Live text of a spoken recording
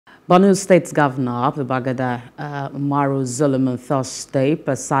Borno State Governor Babagana Umara Zulum on Thursday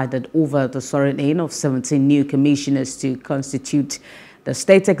presided over the swearing-in of 17 new commissioners to constitute the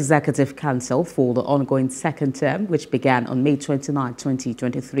State Executive Council for the ongoing second term, which began on May 29,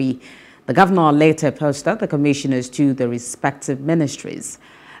 2023. The governor later posted the commissioners to the respective ministries.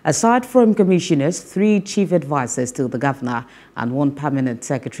 Aside from commissioners, 3 chief advisors to the governor and 1 permanent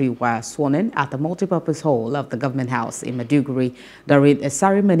secretary were sworn in at the multipurpose hall of the government house in Maiduguri during a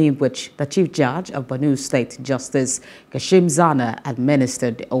ceremony in which the chief judge of Borno State, Justice Kashim Zana,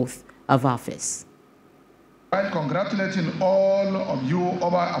 administered the oath of office. While congratulating all of you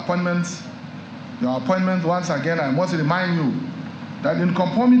over appointments, your appointment, once again, I must remind you that in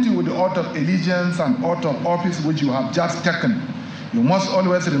conformity with the oath of allegiance and oath of office which you have just taken, you must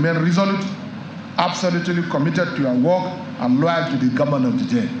always remain resolute, absolutely committed to your work and loyal to the government of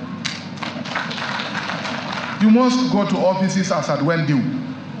the day. You must go to offices as at when due.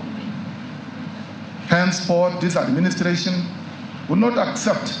 Henceforth, this administration will not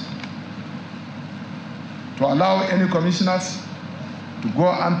accept to allow any commissioners to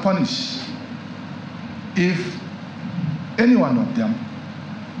go unpunished if any one of them,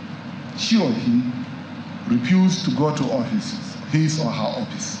 she or he, refuse to go to offices, his or her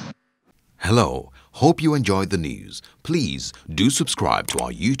office. Hello, hope you enjoyed the news. Please do subscribe to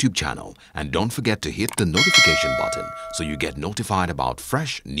our YouTube channel and don't forget to hit the notification button so you get notified about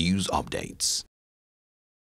fresh news updates.